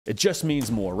It just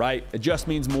means more, right? It just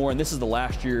means more. And this is the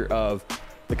last year of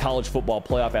the college football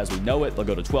playoff as we know it. They'll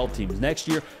go to 12 teams next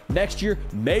year. Next year,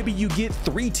 maybe you get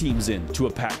 3 teams in to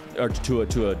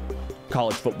a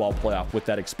college football playoff with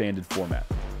that expanded format.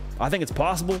 I think it's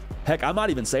possible. Heck, I might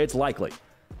even say it's likely.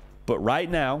 But right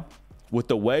now, with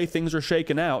the way things are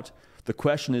shaking out, the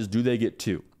question is, do they get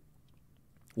 2?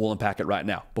 We'll unpack it right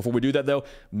now. Before we do that, though,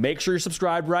 make sure you're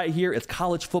subscribed right here. It's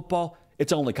college football.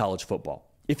 It's only college football.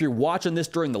 If you're watching this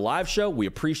during the live show, we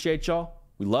appreciate y'all.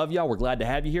 We love y'all. We're glad to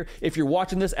have you here. If you're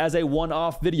watching this as a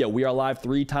one-off video, we are live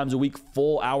 3 times a week,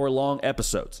 full hour-long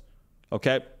episodes.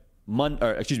 Okay?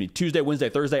 Tuesday, Wednesday,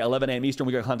 Thursday, 11 a.m. Eastern.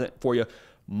 We got content for you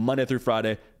Monday through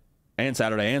Friday and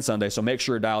Saturday and Sunday. So make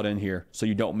sure you're dialed in here so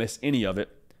you don't miss any of it.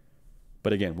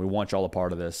 But again, we want y'all a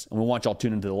part of this. And we want y'all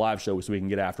tuned into the live show so we can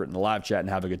get after it in the live chat and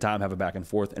have a good time, have a back and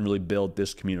forth, and really build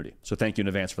this community. So thank you in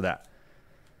advance for that.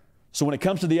 So when it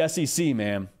comes to the SEC,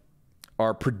 man,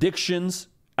 our predictions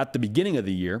at the beginning of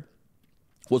the year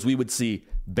was we would see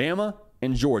Bama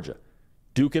and Georgia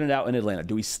duking it out in Atlanta.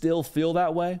 Do we still feel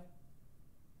that way?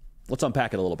 Let's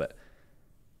unpack it a little bit.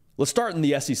 Let's start in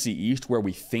the SEC East where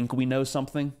we think we know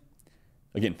something.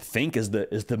 Again, think is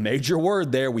the major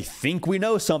word there. We think we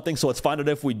know something, so let's find out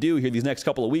if we do here these next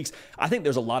couple of weeks. I think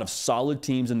there's a lot of solid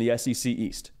teams in the SEC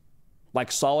East.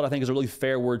 Like solid, I think is a really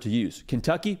fair word to use.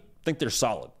 Kentucky, I think they're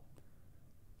solid.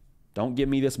 Don't give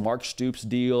me this Mark Stoops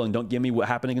deal and don't give me what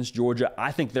happened against Georgia.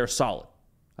 I think they're solid.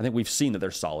 I think we've seen that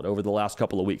they're solid over the last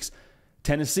couple of weeks.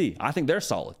 Tennessee, I think they're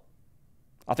solid.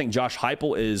 I think Josh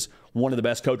Heupel is one of the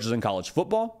best coaches in college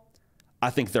football.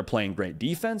 I think they're playing great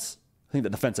defense. I think the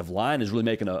defensive line is really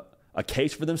making a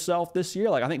case for themselves this year.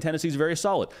 I think Tennessee's very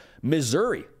solid.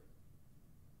 Missouri,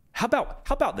 how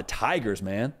about the Tigers,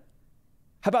 man?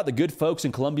 How about the good folks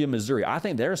in Columbia, Missouri? I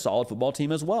think they're a solid football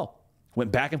team as well.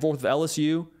 Went back and forth with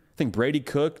LSU. I think Brady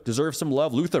Cook deserves some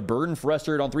love. Luther Burden for us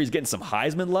on 3 is getting some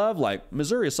Heisman love.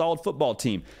 Missouri, a solid football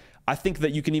team. I think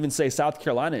that you can even say South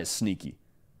Carolina is sneaky.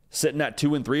 Sitting at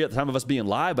 2-3 at the time of us being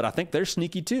live, but I think they're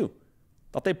sneaky too.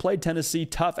 Thought they played Tennessee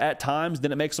tough at times,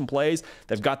 didn't make some plays.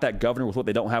 They've got that governor with what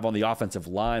they don't have on the offensive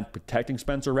line, protecting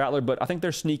Spencer Rattler, but I think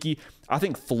they're sneaky. I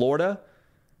think Florida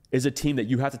is a team that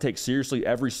you have to take seriously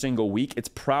every single week. It's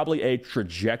probably a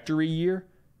trajectory year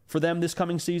for them this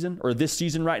coming season, or this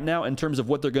season right now, in terms of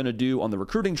what they're going to do on the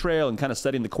recruiting trail and kind of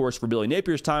setting the course for Billy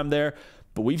Napier's time there.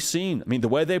 But we've seen, the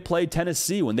way they played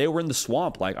Tennessee when they were in the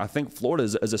swamp, I think Florida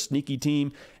is a sneaky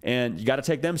team, and you got to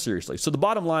take them seriously. So the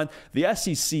bottom line, the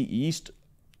SEC East,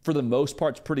 for the most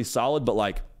part, is pretty solid,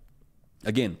 but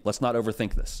again, let's not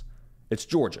overthink this. It's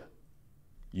Georgia.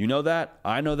 You know that.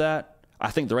 I know that.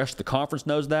 I think the rest of the conference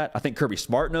knows that. I think Kirby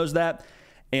Smart knows that.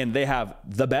 And they have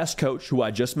the best coach, who I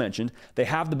just mentioned. They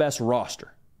have the best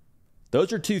roster.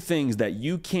 Those are 2 things that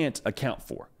you can't account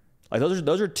for.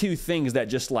 Those are 2 things that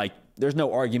just there's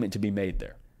no argument to be made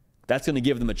there. That's going to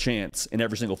give them a chance in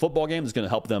every single football game. It's going to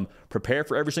help them prepare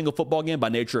for every single football game by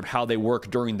nature of how they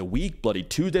work during the week. Bloody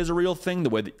Tuesday's a real thing. The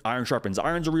way that iron sharpens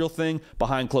iron's a real thing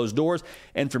behind closed doors.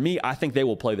 And for me, I think they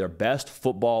will play their best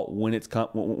football when it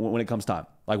comes time.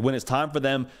 When it's time for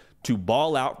them to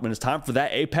ball out, when it's time for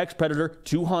that apex predator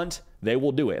to hunt, they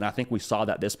will do it. And I think we saw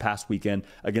that this past weekend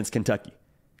against Kentucky.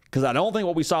 Because I don't think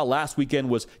what we saw last weekend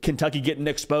was Kentucky getting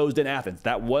exposed in Athens.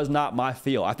 That was not my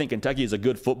feel. I think Kentucky is a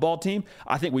good football team.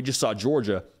 I think we just saw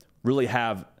Georgia really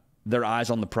have their eyes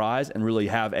on the prize and really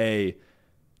have a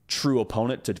true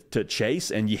opponent to chase.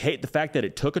 And you hate the fact that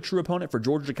it took a true opponent for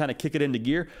Georgia to kind of kick it into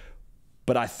gear.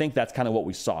 But I think that's kind of what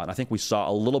we saw. And I think we saw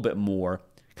a little bit more,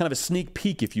 kind of a sneak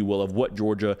peek, if you will, of what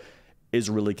Georgia is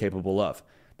really capable of.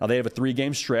 Now, they have a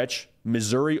 3-game stretch: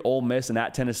 Missouri, Ole Miss, and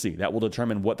at Tennessee. That will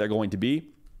determine what they're going to be.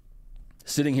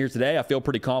 Sitting here today, I feel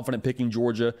pretty confident picking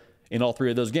Georgia in all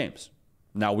 3 of those games.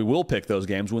 Now, we will pick those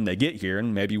games when they get here,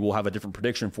 and maybe we'll have a different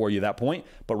prediction for you at that point.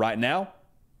 But right now,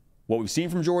 what we've seen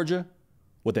from Georgia,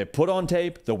 what they put on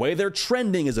tape, the way they're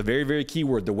trending is a very, very key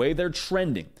word. The way they're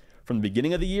trending from the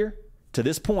beginning of the year to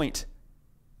this point,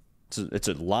 it's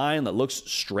a line that looks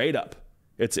straight up.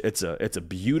 It's a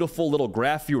beautiful little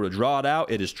graph. If you were to draw it out,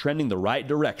 it is trending the right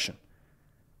direction.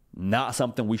 Not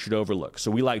something we should overlook. So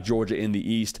we like Georgia in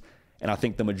the East. And I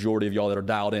think the majority of y'all that are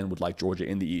dialed in would like Georgia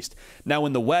in the East. Now,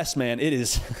 in the West, man, it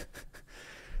is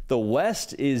the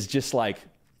West is just like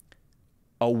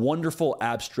a wonderful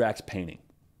abstract painting.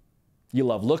 You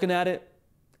love looking at it.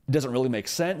 It doesn't really make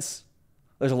sense.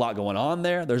 There's a lot going on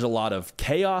there. There's a lot of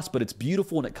chaos, but it's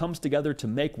beautiful and it comes together to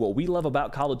make what we love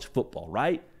about college football,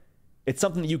 right? It's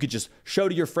something that you could just show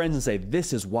to your friends and say,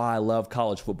 this is why I love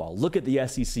college football. Look at the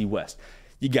SEC West.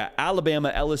 You got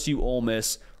Alabama, LSU, Ole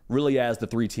Miss, really as the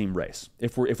 3-team race.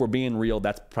 If we're being real,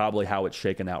 that's probably how it's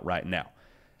shaken out right now.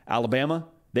 Alabama,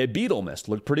 they beat Ole Miss,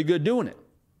 looked pretty good doing it.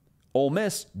 Ole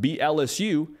Miss beat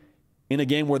LSU in a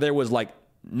game where there was like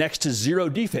next to zero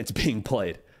defense being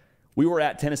played. We were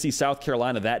at Tennessee, South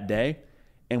Carolina that day,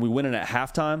 and we went in at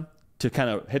halftime to kind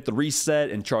of hit the reset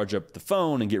and charge up the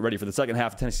phone and get ready for the second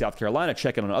half of Tennessee, South Carolina,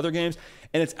 check in on other games.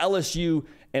 And it's LSU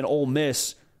and Ole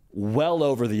Miss well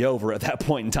over the over at that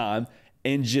point in time.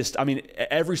 And just, I mean,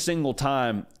 every single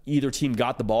time either team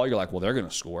got the ball, you're like, well, they're going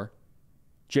to score.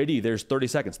 JD, there's 30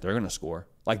 seconds. They're going to score.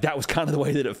 Like, that was kind of the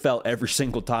way that it felt every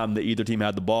single time that either team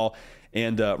had the ball.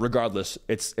 And regardless,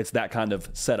 it's that kind of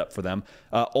setup for them.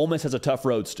 Ole Miss has a tough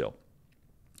road still.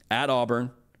 At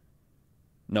Auburn.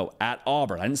 No, at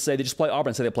Auburn. I didn't say they just play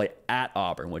Auburn. I said they play at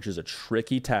Auburn, which is a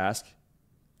tricky task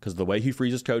because of the way Hugh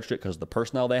Freeze has coached it, because of the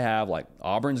personnel they have. Like,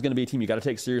 Auburn's going to be a team you got to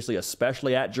take seriously,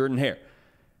 especially at Jordan-Hare.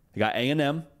 They got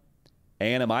A&M.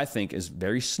 A&M, I think, is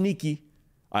very sneaky.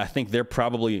 I think they're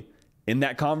probably in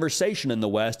that conversation in the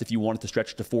West if you wanted to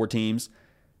stretch it to 4 teams.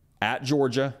 At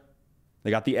Georgia, they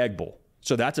got the Egg Bowl.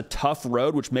 So that's a tough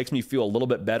road, which makes me feel a little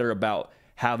bit better about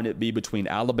having it be between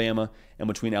Alabama and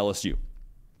between LSU.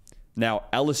 Now,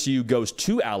 LSU goes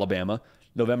to Alabama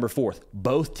November 4th.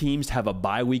 Both teams have a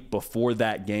bye week before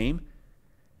that game.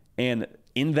 And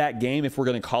in that game, if we're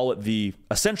going to call it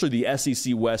essentially the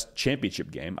SEC West championship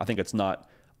game, I think it's not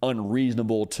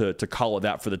unreasonable to call it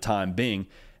that for the time being.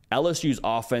 LSU's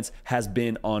offense has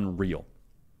been unreal.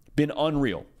 Been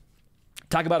unreal.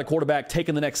 Talk about a quarterback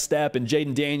taking the next step and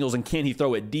Jaden Daniels, and can he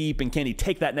throw it deep and can he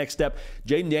take that next step?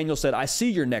 Jaden Daniels said, I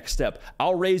see your next step.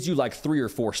 I'll raise you like 3 or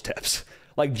 4 steps.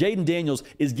 Like, Jaden Daniels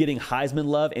is getting Heisman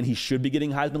love, and he should be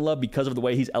getting Heisman love because of the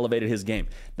way he's elevated his game.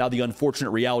 Now, the unfortunate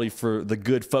reality for the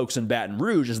good folks in Baton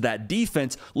Rouge is that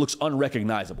defense looks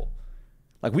unrecognizable.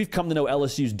 Like, we've come to know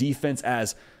LSU's defense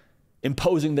as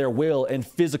imposing their will and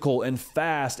physical and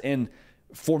fast and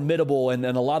formidable and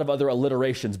a lot of other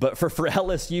alliterations. But for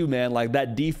LSU, man, like,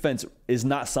 that defense is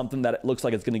not something that it looks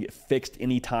like it's going to get fixed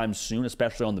anytime soon,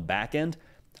 especially on the back end.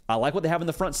 I like what they have in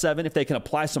the front 7. If they can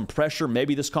apply some pressure,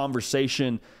 maybe this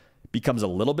conversation becomes a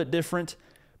little bit different.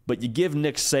 But you give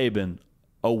Nick Saban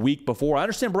a week before. I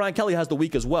understand Brian Kelly has the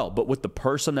week as well, but with the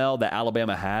personnel that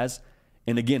Alabama has,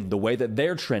 and again, the way that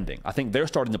they're trending, I think they're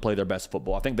starting to play their best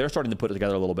football. I think they're starting to put it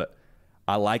together a little bit.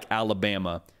 I like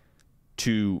Alabama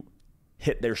to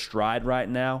hit their stride right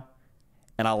now,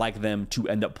 and I like them to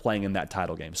end up playing in that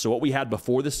title game. So what we had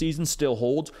before the season still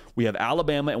holds. We have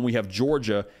Alabama and we have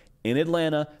Georgia in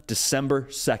Atlanta, December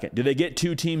 2nd. Do they get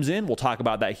 2 teams in? We'll talk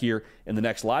about that here in the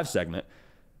next live segment.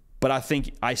 But I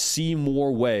think I see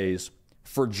more ways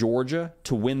for Georgia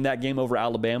to win that game over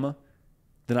Alabama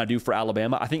than I do for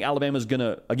Alabama. I think Alabama's going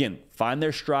to, again, find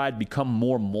their stride, become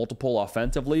more multiple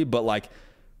offensively. But like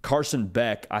Carson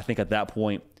Beck, I think at that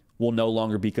point will no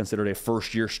longer be considered a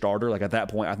first-year starter. Like, at that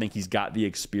point, I think he's got the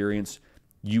experience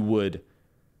you would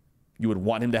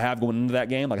want him to have going into that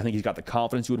game. Like, I think he's got the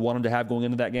confidence you would want him to have going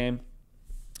into that game.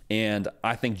 And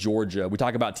I think Georgia, we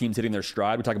talk about teams hitting their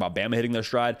stride. We talk about Bama hitting their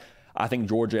stride. I think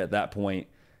Georgia at that point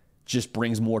just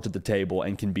brings more to the table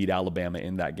and can beat Alabama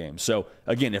in that game. So,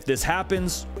 again, if this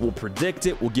happens, we'll predict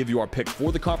it. We'll give you our pick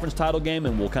for the conference title game,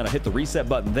 and we'll kind of hit the reset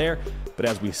button there. But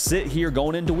as we sit here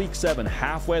going into Week 7,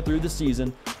 halfway through the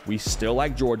season, we still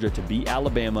like Georgia to beat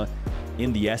Alabama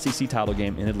in the SEC title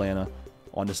game in Atlanta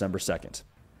on December 2nd.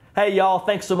 Hey y'all,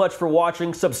 thanks so much for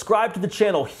watching. Subscribe to the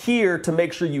channel here to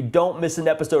make sure you don't miss an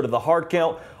episode of The Hard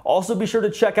Count. Also be sure to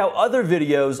check out other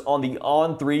videos on the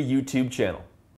On3 YouTube channel.